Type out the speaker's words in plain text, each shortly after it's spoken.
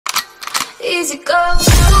easy go.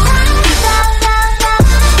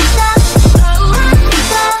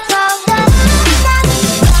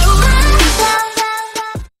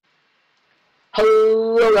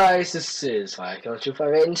 Hello guys, this is PIC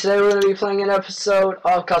and today we're going to be playing an episode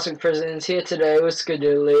of Cosmic Prisons here today with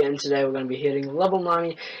Skadoodly, and today we're going to be hitting level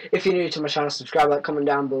 90. If you're new to my channel, subscribe, like, comment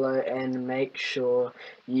down below, and make sure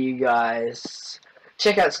you guys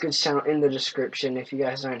check out Skid's channel in the description. If you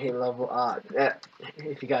guys don't hit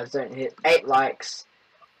if you guys don't hit 8 likes,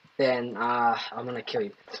 then I'm going to kill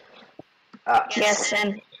you. Yes,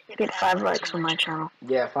 and get 5 likes on my channel.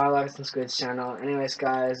 Yeah, 5 likes on Squid's channel. Anyways,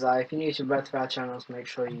 guys, if you're new to both of our channels, make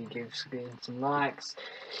sure you give Squid some likes,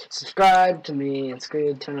 subscribe to me and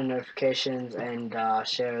Squid, turn on notifications, and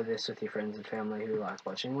share this with your friends and family who like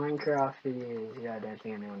watching Minecraft videos. Yeah, I don't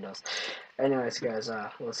think anyone does. Anyways, guys,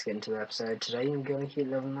 let's get into the episode. Today I'm going to hit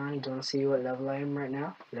level 9. Do you want to see what level I am right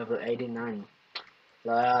now? Level 89.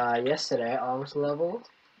 Yesterday I was level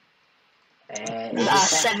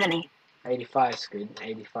 70. 85, Squid.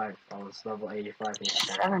 85. I was level 85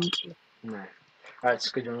 yesterday. 70. No. Alright,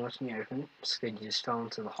 Squid, you wanna watch me open? Squid, you just fell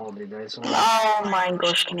into the hole, dude. There's one. Oh my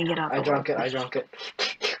gosh, can you get up? I drank it.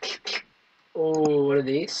 Oh, what are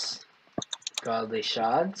these? Godly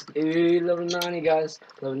shards. Ooh, level 90, guys.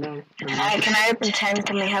 Level 9. Can I open 10?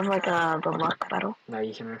 Can we have like the luck battle? No,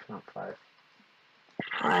 you can open up 5.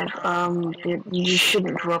 5, you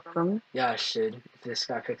shouldn't drop them. Yeah, I should. If this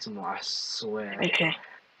guy picks them up, I swear. Okay.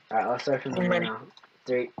 Alright, let's open them ready. now.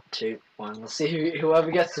 3, 2, 1. Let's see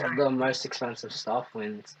whoever gets the most expensive stuff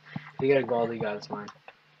wins. If you get a goldie, guys, mine.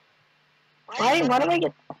 Why do I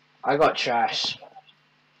get... I got trash.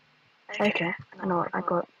 Okay, I know what I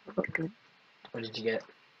got good. What did you get?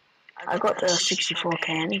 I got the 64k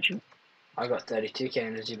energy. I got 32k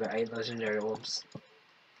energy, but 8 legendary orbs.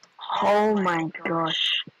 Oh my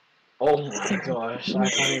gosh. Oh my gosh, I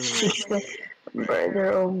can't even... Bro,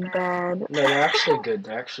 they're all bad. No, they're actually good,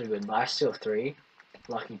 Life Steal 3,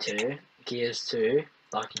 Lucky 2, Gears 2,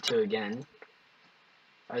 Lucky 2 again.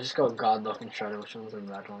 I just got Godlock and Shredder, which ones are the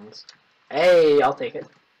bad ones? Hey, I'll take it.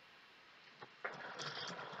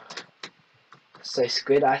 So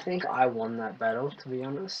Squid, I think I won that battle, to be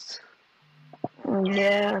honest.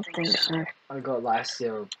 Yeah, I think so. I got Life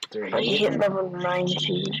Steal 3. But you hit level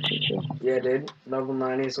 90. Yeah, dude, level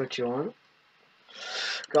 90 is what you want.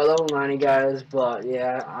 Got level 90, guys, but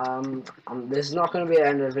yeah, this is not going to be the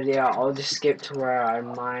end of the video. I'll just skip to where I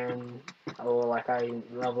mine, or like I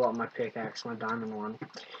level up my pickaxe, my diamond one,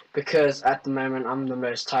 because at the moment I'm the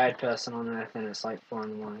most tired person on earth, and it's like 4 in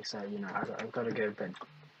the morning, so you know I've got to go to bed.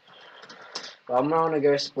 But I'm gonna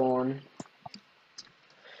go spawn.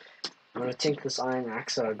 I'm gonna tinker this iron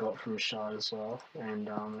axe that I got from Shard as well, and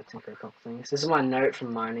I'm gonna tinker a couple things. This is my note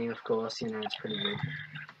from mining, of course. You know, it's pretty good.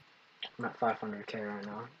 I'm at 500k right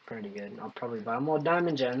now, pretty good. I'll probably buy more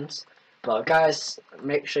diamond gems, but guys,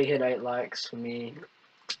 make sure you hit 8 likes for me,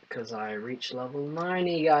 because I reached level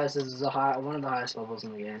 90, guys. This is one of the highest levels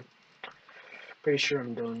in the game. Pretty sure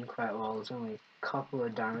I'm doing quite well. There's only a couple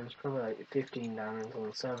of diamonds, probably like 15 diamonds on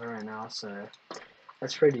the server right now, so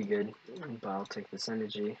that's pretty good. But I'll take this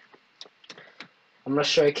energy. I'm gonna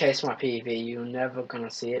showcase my PV. You're never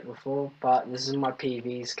gonna see it before, but this is my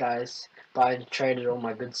PVs, guys. But I traded all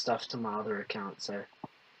my good stuff to my other account, so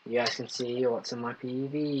you guys can see what's in my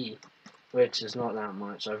PV, which is not that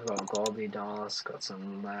much. I've got Goldie Dust, got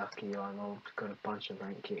some Lucky Orbs, got a bunch of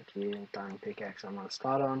Rank Kick here, Diamond Pickaxe I'm gonna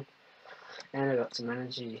start on, and I got some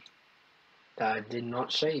energy that I did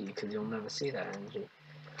not show you because you'll never see that energy.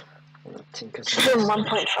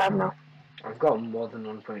 1.5 mil. I've got more than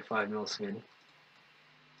 1.5 mil Squid.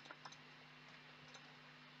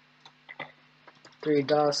 3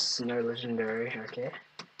 dusts, no legendary, okay.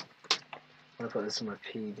 I'm gonna put this in my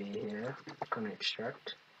PV here. I'm gonna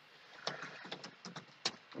extract.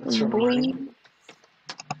 That's from mine.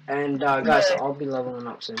 And guys, I'll be leveling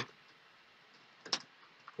up soon.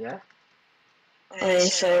 Yeah? Okay,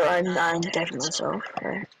 so I'm deaf myself,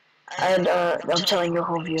 okay. And I'm telling your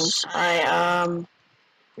whole viewers,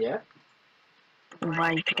 Yeah? why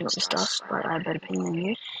are you picking up the stuff, but I have a better opinion than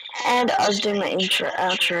you. And I was doing my intro,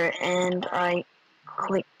 outro, and I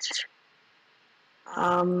clicked,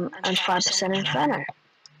 and 5% Inferno.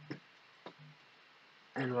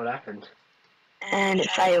 And what happened? And it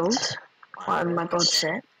failed, on my god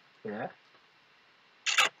set. Yeah?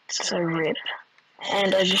 So rip.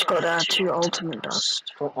 And I just got 2 ultimate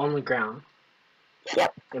dust. On the ground?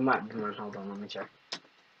 Yep. It might be mine, hold on, let me check.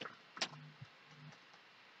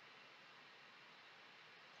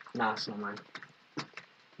 Nah, it's not mine.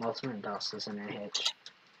 Ultimate dust is an AH.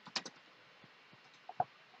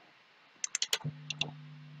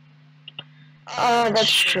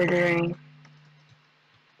 That's triggering.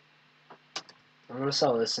 I'm gonna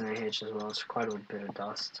sell this in AH as well. It's quite a bit of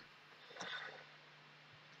dust.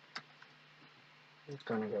 It's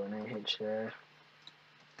gonna go in AH there.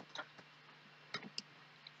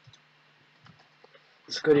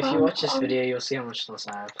 It's good, if you watch this video, you'll see how much dust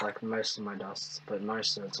I have, like most of my dust, but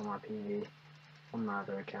most of it's on my PV, on my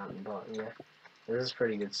other account, but yeah, this is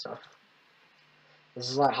pretty good stuff. This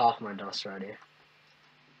is like half my dust right here.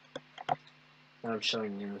 And I'm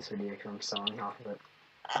showing you in this video because I'm selling half of it.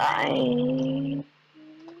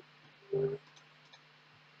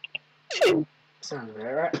 Sounds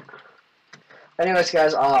about right. Anyways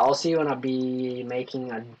guys, I'll see you when I'll be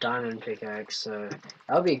making a diamond pickaxe, so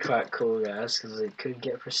that'll be quite cool guys, because it could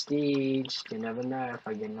get prestige, you never know if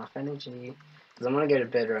I get enough energy, because I'm going to go to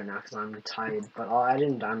bed right now because I'm tired, but I'll add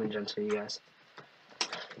in diamond gems for you guys.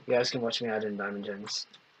 You guys can watch me add in diamond gems.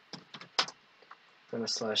 Gonna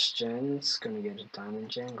slash gens, gonna get a diamond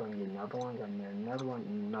gem, gonna get another one, gonna get another one,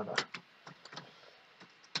 another.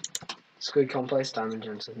 Squid, come place diamond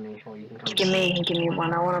gems with me, or you can come. Give me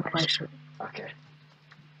one. I want to place it. Okay.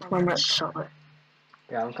 When we're at solid.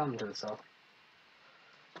 Yeah, I'm coming to the cell.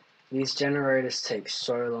 These generators take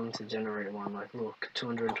so long to generate one. Like, look,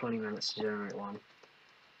 220 minutes to generate one.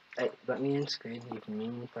 Hey, let me in, Squid. You can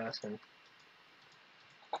mean person.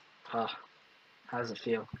 Huh. How does it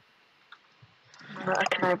feel?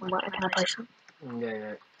 Can I place it?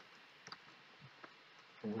 Yeah.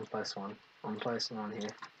 I'm gonna place one. I'm placing one here.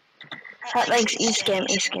 That makes e-scam.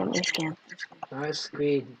 No,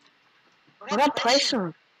 Squid. What about place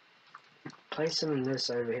them? Place them in this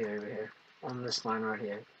over here. On this line right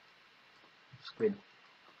here. Squid.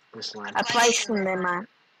 This line. I placed them there, man.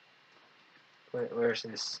 Where's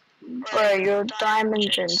this? Bro, your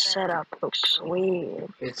diamond gen setup looks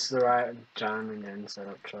weird. It's the right diamond end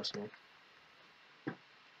setup, trust me.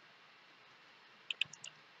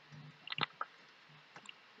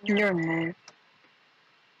 You're a noob.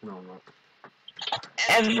 No, I'm not.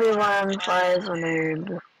 Everyone plays a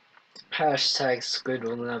noob. Hashtag Squid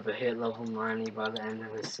will never hit level 90 by the end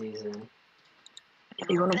of the season.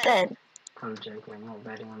 You wanna bet? I'm joking, I'm not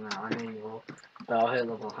betting on that, I know you will. But I'll hit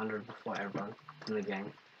level 100 before everyone in the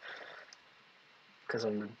game. Because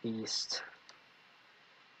I'm the beast.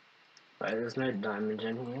 But there's no diamond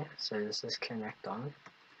gem here, so this is connect on.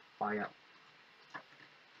 Fire up.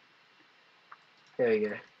 There we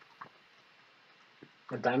go.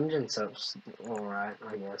 The diamond gem setup's alright,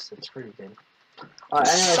 I guess. It's pretty good. Alright,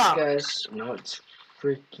 anyways guys, no, it's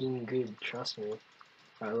freaking good, trust me.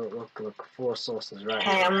 Alright, look, 4 sources right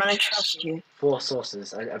Hey, here. I'm gonna trust you. 4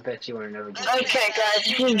 sources, I bet you won't never get it. Okay guys,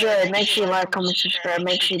 if you enjoyed, make sure you like, comment, subscribe,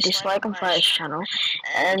 make sure you dislike and follow this channel.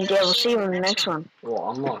 And yeah, we'll see you in the next one. Well,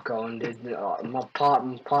 I'm not going, dude. My part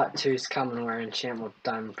 2's coming where I enchant with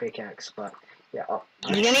diamond pickaxe, but yeah.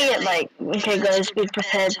 You're gonna get like, okay guys, be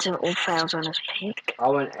prepared to all fails on this pick. I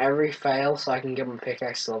want every fail so I can get my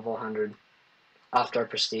pickaxe to level 100. After I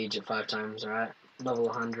prestige it 5 times, alright? Level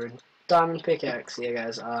 100. Diamond pickaxe, yeah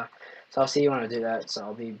guys, so I'll see you when I do that, so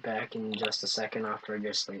I'll be back in just a second after I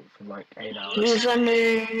go sleep for like 8 hours. He's a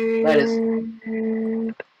noob.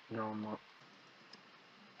 Laters. No, I'm not.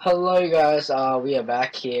 Hello guys, we are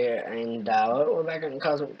back here, and we're back in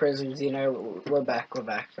Cosmic Prisons, you know, we're back,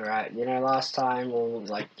 alright, you know, last time, or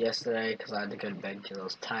like yesterday, because I had to go to bed because I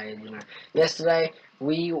was tired, you know, yesterday,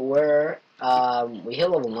 we were, we hit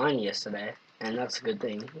level 9 yesterday, and that's a good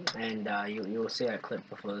thing, and, you'll see that clip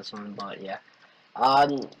before this one, but yeah,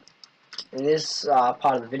 in this,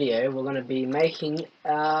 part of the video, we're going to be making,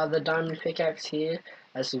 the diamond pickaxe here,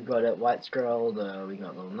 as we've got it, white scroll, we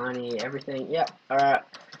got level 90, everything, yep, alright.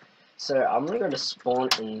 So I'm gonna go to spawn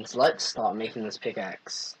and let's start making this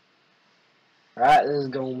pickaxe. Alright, this is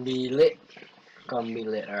gonna be lit.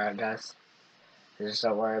 Alright guys. Just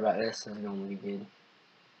don't worry about this, this is gonna be good.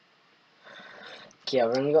 Okay,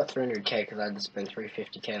 I've only got 300k because I had to spend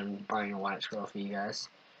 350k on buying a white scroll for you guys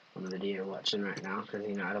on the video watching right now, because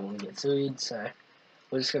you know I don't want to get sued, so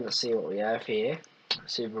we're just gonna see what we have here.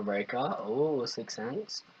 Super breaker, oh, 6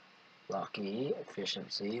 cents. Lucky,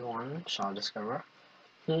 efficiency 1, shard discoverer.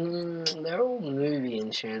 They're all movie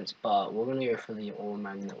enchants, but we're gonna go for the ore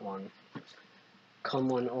magnet one.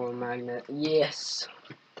 Come on, ore magnet. Yes!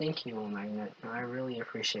 Thank you, ore magnet. I really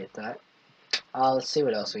appreciate that. Let's see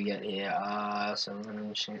what else we get here. So we're gonna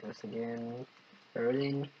enchant this again. Throw it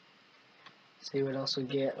in. See what else we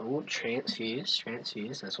get. Oh,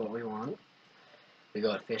 transfuse, that's what we want. We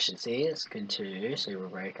got efficiency, it's good too. Super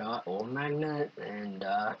breaker, ore magnet, and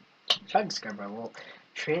shard discoverer. Well,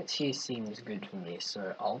 transfuse seems good for me,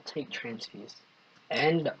 so I'll take transfuse.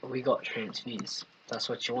 And we got transfuse. That's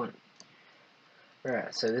what you want.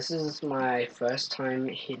 Alright, so this is my first time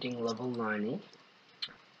hitting level 90.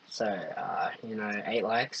 So, you know, 8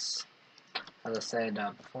 likes. As I said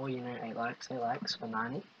before, you know, 8 likes for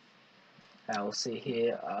 90. We'll see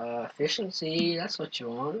here, efficiency, that's what you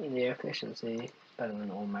want. Yeah, efficiency. Better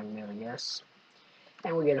than all magnet, I guess.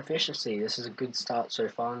 And we get efficiency. This is a good start so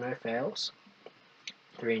far, no fails.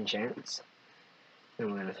 3 enchants.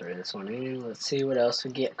 And we're going to throw this one in. Let's see what else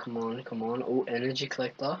we get. Come on, come on. Oh, energy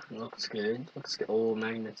collector. Looks good. Looks good. Oh,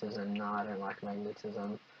 magnetism. No, I don't like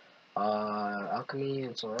magnetism. Alchemy,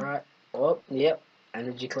 it's alright. Oh, yep.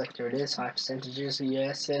 Energy collector it is. High percentages.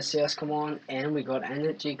 Yes, yes, yes. Come on. And we got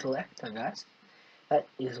energy collector, guys. That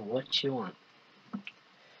is what you want.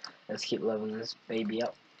 Let's keep leveling this baby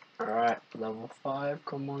up. Alright, level 5.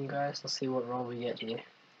 Come on, guys. Let's see what roll we get here.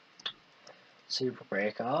 Super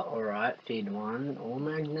breaker. Alright, feed 1. Oh,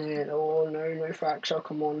 magnet. Oh, no, no fracture.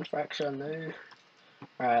 Come on, fracture. No.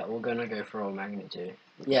 Alright, we're gonna go for all magnet too.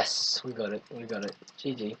 Yes, we got it. We got it.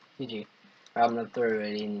 GG. GG. I'm gonna throw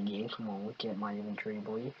it in again. Come on, look at my inventory,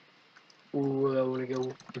 boy. Ooh, I wanna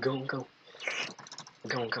go. Go, go.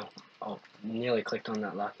 Go, go. Oh, nearly clicked on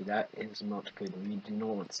that lucky. That is not good. We do not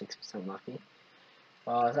want 6% lucky.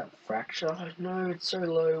 Is that fracture? No, it's so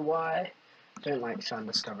low. Why? Don't like Shine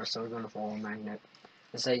Discover, so we're going for all magnet.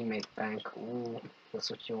 Let's say you make bank. Ooh, that's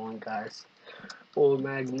what you want, guys. All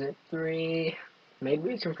magnet 3. Maybe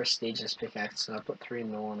we can prestige this pickaxe, so I put 3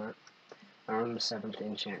 mil on it. I'm on the 7th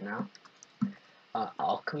enchant now.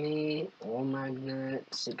 Alchemy, all magnet,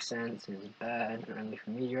 6 cents is bad, only for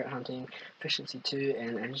meteorite hunting, efficiency 2,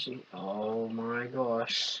 and energy. Oh my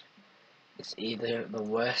gosh. It's either the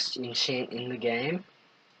worst enchant in the game,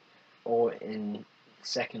 or in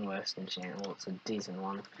second worst enchant. Well, it's a decent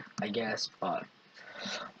one, I guess, but...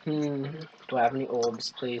 do I have any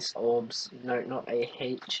orbs, please? Orbs. No, not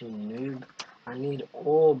AH, noob. I need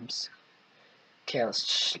orbs. Okay,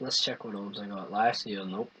 let's check what orbs I got. Lifesteal,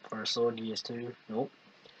 nope. For a sword, use 2, nope.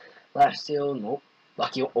 Lifesteal, nope.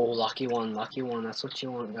 Lucky, oh, lucky one, that's what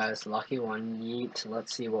you want, guys. Lucky one, yeet.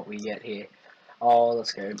 Let's see what we get here. Oh,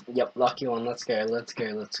 let's go. Yep, lucky one, let's go, let's go,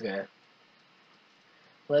 let's go.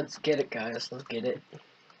 Let's get it, guys, let's get it.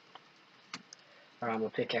 Alright, my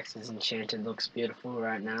pickaxe is enchanted, looks beautiful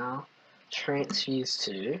right now. Transfuse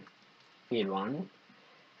 2, feed 1.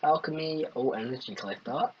 Alchemy, oh, energy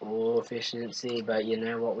collector, oh, efficiency, but you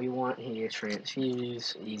know what we want here,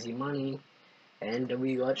 transfuse, easy money. And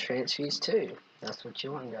we got transfuse 2, that's what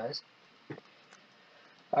you want, guys.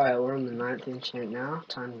 Alright, we're on the 9th enchant now,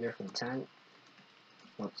 time to go for the 10th.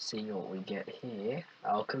 Let's see what we get here.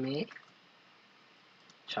 Alchemy,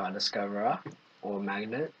 Char Discoverer, or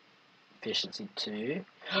Magnet, efficiency 2,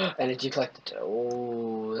 energy collector 2.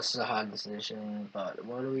 Oh, this is a hard decision, but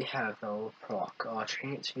what do we have though? Proc. Oh,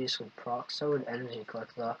 transfuse with proc, so would energy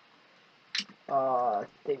collector. I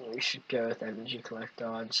think we should go with energy collector.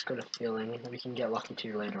 I just got a feeling we can get lucky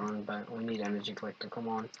 2 later on, but we need energy collector. Come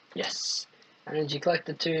on. Yes. Energy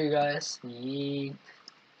collector 2, guys. Yeet.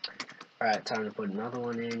 Alright, time to put another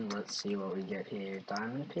one in. Let's see what we get here.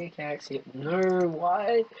 Diamond pickaxe. No,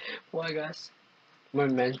 why? Why, guys?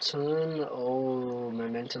 Momentum. Oh,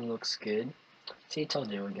 momentum looks good. See, told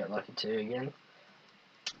you we'd get lucky 2 again.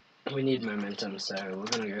 We need momentum, so we're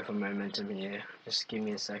gonna go for momentum here. Just give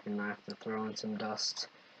me a second, I have to throw in some dust.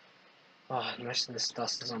 Oh, most of this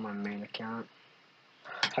dust is on my main account.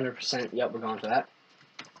 100%, yep, we're going for that.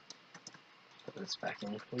 Put this back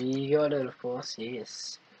in. We got it, of course,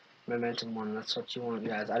 yes. Momentum 1, that's what you want,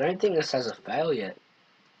 guys. I don't think this has a fail yet.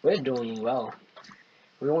 We're doing well.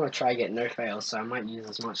 We want to try get no fails, so I might use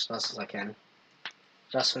as much dust as I can.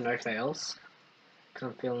 Just for no fails. Because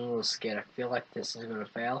I'm feeling a little scared. I feel like this is going to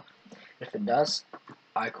fail. If it does,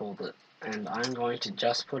 I called it. And I'm going to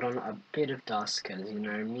just put on a bit of dust, because you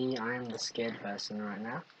know me, I am the scared person right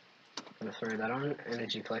now. I'm going to throw that on.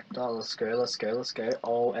 Energy collector, let's go, let's go, let's go.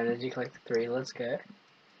 Oh, energy collector 3, let's go.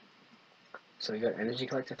 So we got energy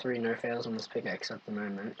collector 3, no fails on this pickaxe at the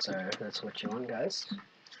moment, so that's what you want, guys.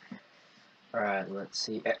 Alright, let's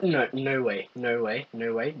see. No, no way, no way,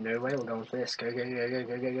 no way, no way. We're going for this. Go, go, go, go,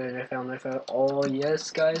 go, go, go. No fail, no fail. Oh,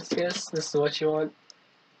 yes, guys, yes. This is what you want.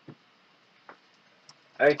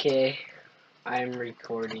 Okay, I'm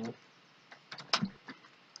recording.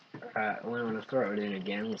 Alright, I'm gonna throw it in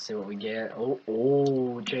again. Let's see what we get.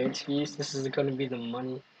 Oh, transfuse. This is gonna be the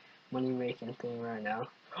money making thing right now.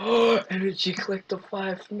 Oh, energy collector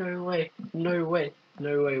 5. No way, no way,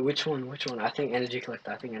 no way. Which one? Which one? I think energy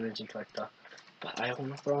collector. I think energy collector. But I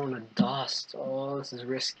want to throw on a dust. Oh, this is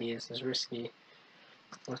risky. This is risky.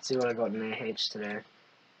 Let's see what I got in AH today.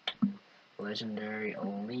 Legendary,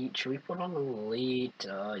 elite. Should we put on elite?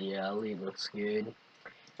 Yeah, elite looks good.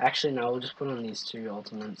 Actually, no, we'll just put on these 2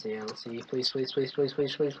 ultimates here. Let's see. Please, please, please, please,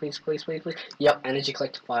 please, please, please, please, please, please. Yep, energy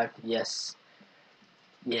collector 5. Yes.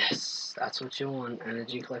 Yes, that's what you want.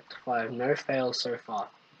 Energy collector 5. No fails so far.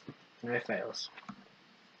 No fails.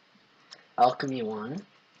 Alchemy 1.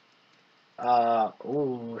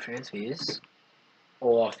 Ooh, transfuse.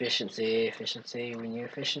 Oh, efficiency, efficiency. We need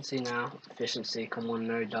efficiency now. Efficiency, come on,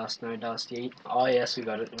 no dust, no dust. Yeet. Oh, yes, we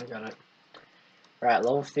got it, we got it. Right,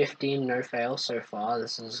 level 15, no fail so far.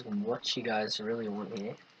 This is what you guys really want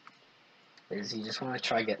here. Is you just want to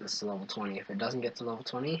try get this to level 20. If it doesn't get to level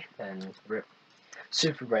 20, then rip.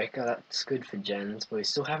 Super Breaker, that's good for gens, but we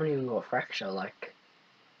still haven't even got Fracture, like,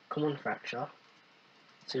 come on Fracture.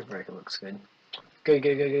 Super Breaker looks good. Go,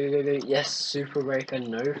 go, go, go, go, go, yes, Super Breaker,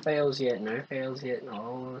 no fails yet, no fails yet.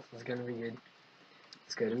 Oh, this is gonna be good.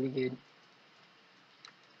 It's gonna be good.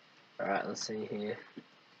 Alright, let's see here.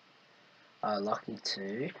 Lucky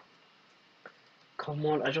 2. Come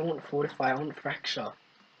on, I don't want Fortify, I want Fracture.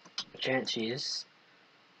 Chances.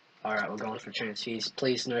 Alright, we're going for Chances.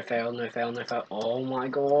 Please, no fail, no fail, no fail. Oh my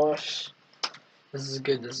gosh. This is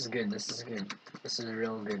good, this is good, this is good. This is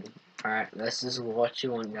real good. Alright, this is what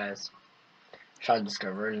you want, guys. Try to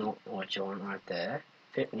discover, not what you want right there.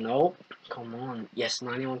 Nope. Come on. Yes,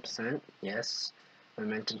 91%. Yes.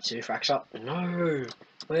 Momentum 2. Fracture. No!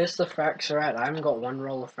 Where's the Fracture at? I haven't got 1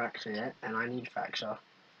 roll of Fracture yet, and I need Fracture.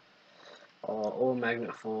 Oh, all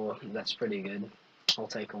Magnet 4. That's pretty good. I'll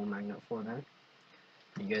take all Magnet 4 then.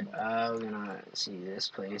 Pretty good. We're gonna see this,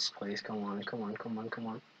 please. Please, come on, come on, come on, come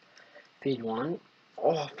on. Feed 1.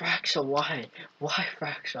 Oh, Fracture, why? Why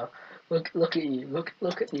Fracture? Look at you,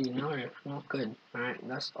 look at you, no, not good. Alright,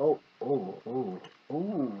 that's, oh, I'm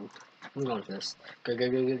going for this. Go,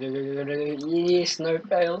 go, go, go, go, go, go, go, go, yes, no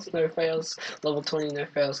fails, no fails. Level 20, no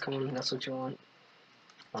fails, come on, that's what you want.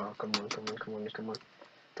 Oh, come on, come on, come on, come on.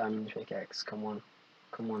 Diamond pickaxe, come on,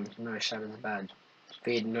 come on, no, Shadow's bad.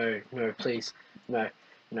 Feed, no, no, please, no,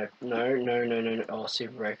 no, no, no, no, no, no, oh,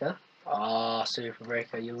 Super Breaker. Ah, Super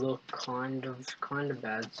Breaker, you look kind of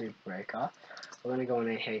bad, Super Breaker. We're gonna go on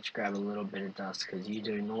AH, grab a little bit of dust, because you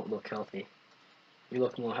do not look healthy. You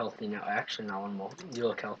look more healthy now. Actually, no, one more. You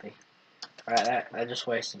look healthy. Alright, I just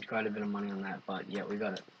wasted quite a bit of money on that, but yeah, we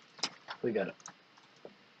got it. We got it.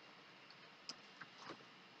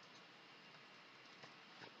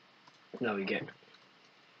 No, we get it.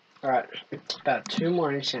 Alright, about 2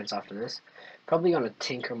 more enchants after this. Probably gonna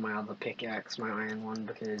tinker my other pickaxe, my iron one,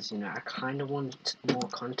 because, you know, I kind of want more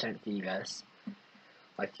content for you guys.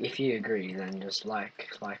 Like, if you agree, then just like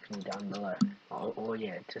me down below. Oh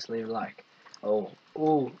yeah, just leave a like. Oh,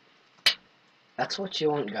 that's what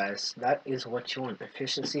you want, guys. That is what you want.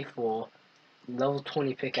 Efficiency 4, level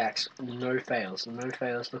 20 pickaxe, no fails. No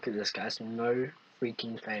fails. Look at this, guys. No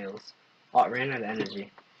freaking fails. Oh, it ran out of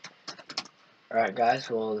energy. Alright, guys.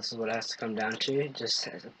 Well, this is what it has to come down to. Just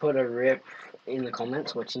put a rip in the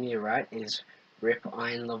comments. What you need to write is rip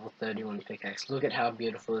iron level 31 pickaxe. Look at how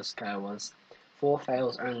beautiful this guy was. 4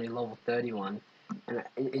 fails, only level 31, and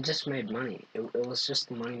it just made money. It was just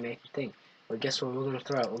a money making thing. But guess what? We're gonna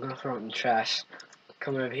throw it. We're gonna throw it in the trash.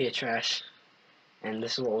 Come over here, trash. And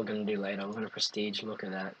this is what we're gonna do later. We're gonna prestige. Look at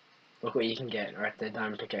that. Look what you can get right there.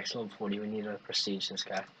 Diamond pickaxe level 40. We need to prestige this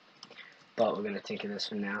guy. But we're gonna tinker this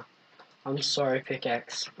for now. I'm sorry,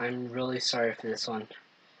 pickaxe. I'm really sorry for this one.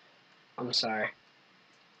 I'm sorry.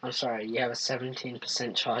 I'm sorry. You have a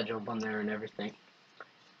 17% charge up on there and everything.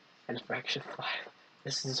 And Fracture 5.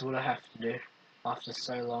 This is what I have to do after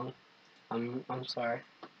so long. I'm sorry.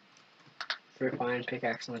 Rip iron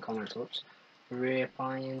pickaxe in the comments. Whoops. Rip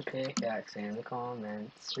iron pickaxe in the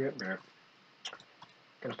comments. Rip.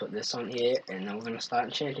 Gonna put this on here, and then we're gonna start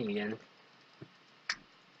enchanting again.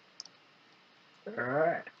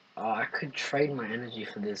 Alright. Oh, I could trade my energy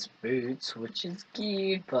for this boots, which is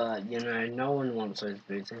good, but you know, no one wants those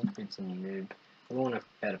boots. Those boots are noob. We want a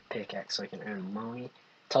better pickaxe so I can earn money.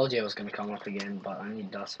 Told you I was gonna come up again, but I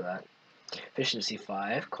need dust for that. Efficiency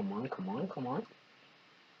 5. Come on, come on, come on.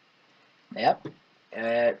 Yep.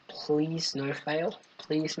 Please no fail.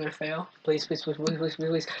 Please no fail. Please, please, please, please, please, please,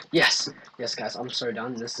 please. Yes! Yes, guys, I'm so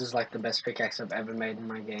done. This is like the best pickaxe I've ever made in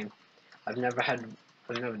my game. I've never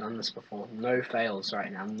done this before. No fails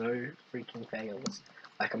right now. No freaking fails.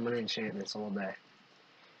 Like, I'm gonna enchant this all day.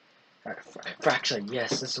 Alright, Fracture,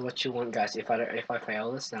 yes, this is what you want, guys. If I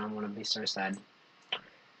fail this, then I'm gonna be so sad.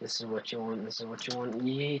 This is what you want, this is what you want.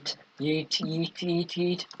 Yeet, yeet, yeet, yeet,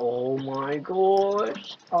 yeet. Oh my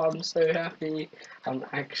gosh. I'm so happy. I'm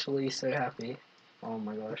actually so happy. Oh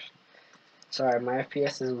my gosh. Sorry, my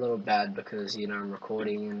FPS is a little bad because, you know, I'm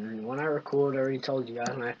recording. And when I record, I already told you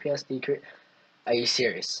guys, my FPS decrease. Are you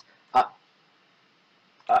serious?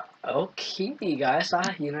 Okay, guys,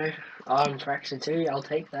 you know, Fracture 2, I'll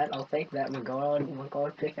take that, my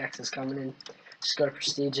god, pickaxe is coming in. Just gotta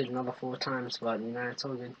prestige it another 4 times, but, you know, it's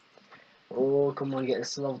all good. Oh, come on, get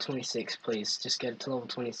this to level 26, please. Just get it to level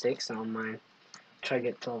 26, and I'll mine. Try to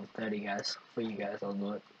get to level 30, guys. For you guys, I'll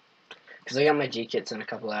do it. Because I got my G-kits in a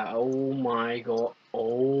couple hours. Oh my god.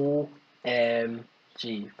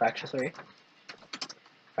 OMG. Fracture 3.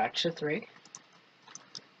 Fracture 3.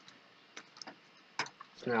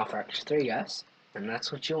 It's now Fracture 3, guys. And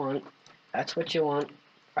that's what you want. That's what you want.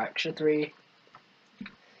 Fracture 3.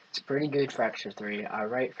 It's pretty good, Fracture 3. I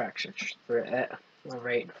rate Fracture 3.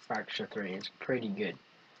 Fracture 3. It's pretty good.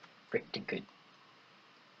 Pretty good.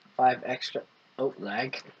 5 extra. Oh,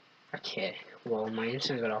 lag. Okay. Well, my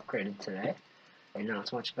internet got upgraded today. And now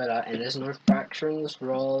it's much better. And there's no fracture in this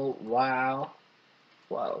roll. Wow.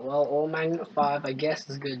 Well, all magnet 5, I guess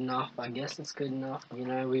is good enough. You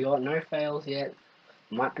know, we got no fails yet.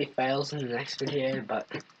 Might be fails in the next video, but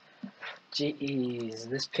jeez,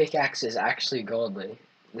 this pickaxe is actually godly.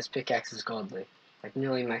 Like,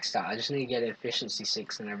 nearly maxed out. I just need to get efficiency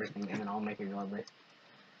 6 and everything, and then I'll make it godly.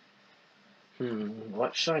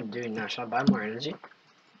 What should I do now? Should I buy more energy?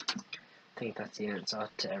 I think that's the answer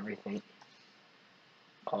to everything.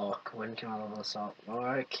 Oh, when can I level this up?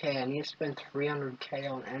 Okay, I need to spend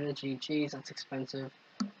 300k on energy. Jeez, that's expensive.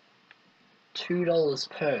 $2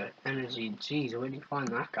 per energy. Jeez, where do you find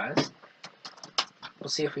that, guys? We'll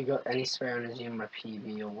see if we got any spare energy in my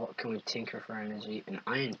PV, or what can we tinker for energy. An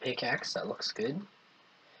iron pickaxe, that looks good.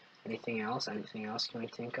 Anything else? Can we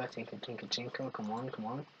tinker? Tinker. Come on.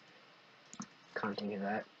 Can't think of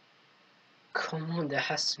that. Come on, there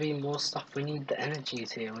has to be more stuff. We need the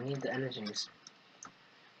energies here.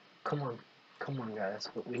 Come on, guys.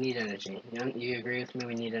 We need energy. You agree with me?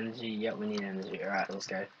 We need energy. Yep, we need energy. Alright, let's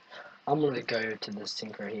go. I'm gonna go to this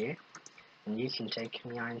tinker here, and you can take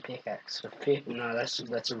my iron pickaxe for 50. No,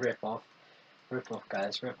 that's a rip-off. Rip-off,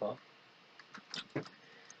 guys. Rip-off.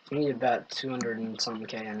 We need about 200 and something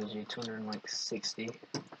K energy. 260.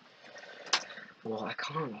 Well, I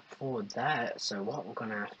can't afford that, so what we're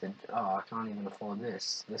gonna have to... Oh, I can't even afford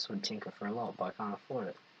this. This would tinker for a lot, but I can't afford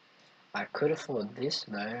it. I could afford this,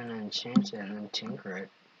 though, and enchant it and then tinker it.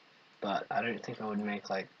 But I don't think I would make,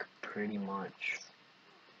 like, pretty much...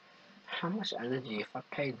 How much energy if I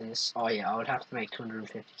paid this? Oh yeah, I would have to make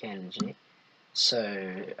 250k energy.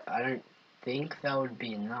 So, I don't think that would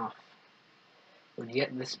be enough. We'd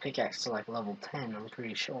get this pickaxe to, like, level 10, I'm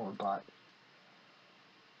pretty sure, but...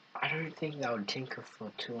 I don't think that would tinker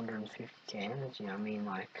for 250k energy. I mean,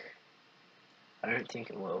 like... I don't think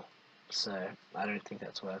it will. So, I don't think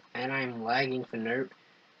that's worth. And I'm lagging for no...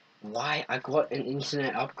 Why? I got an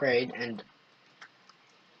internet upgrade, and...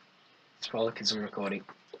 It's probably because I'm recording.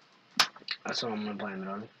 That's what I'm gonna blame it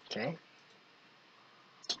on. Okay.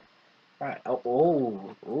 Right.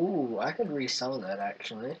 Oh, I could resell that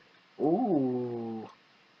actually. Ooh.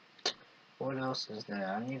 What else is there?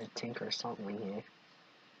 I need to tinker something here.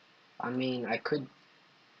 I mean, I could.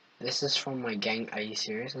 This is from my gang. Are you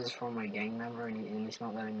serious? This is from my gang member, and he's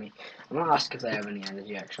not letting me. I'm gonna ask if they have any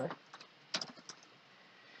energy actually.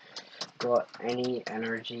 Got any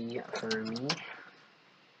energy for me?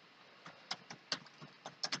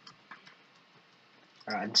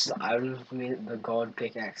 Alright, just out of the god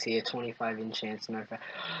pickaxe here, 25 enchants, no fair.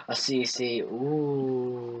 A CC,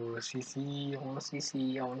 ooh, CC, I want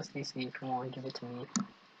a CC, come on, give it to me.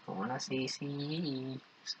 I want a CC,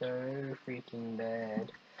 so freaking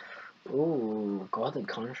bad. Ooh, godly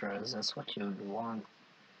contras, that's what you would want.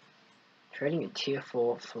 Trading a tier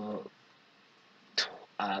 4 for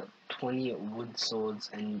 20 wood swords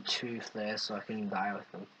and 2 flares so I can die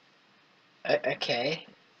with them. Okay.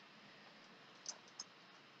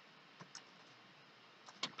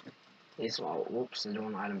 Whoops, there's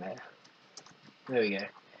one item there. There we go.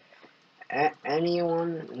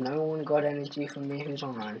 Anyone? No one got energy from me? Who's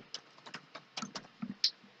online?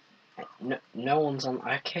 No one's on.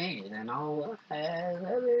 Okay, then I'll.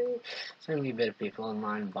 There's only a bit of people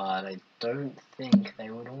online, but I don't think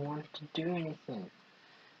they would want to do anything.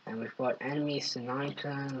 And we've got enemy sniper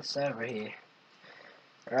on the server here.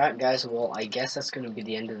 Alright guys, well I guess that's going to be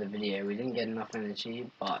the end of the video. We didn't get enough energy,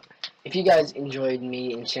 but if you guys enjoyed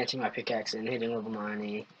me enchanting my pickaxe and hitting level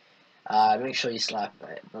 90, make sure you slap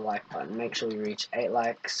the like button. Make sure you reach 8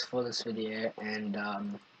 likes for this video, and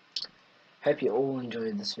hope you all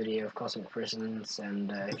enjoyed this video of Cosmic Prisons.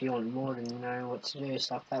 And if you want more, then you know what to do.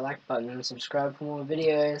 Slap that like button and subscribe for more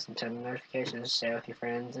videos, and turn on notifications. Share with your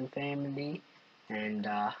friends and family, and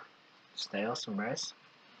stay awesome, bros.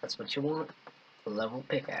 That's what you want. Level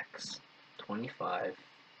pickaxe 25,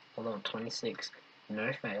 level 26,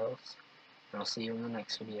 no fails. I'll see you in the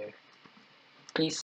next video. Peace.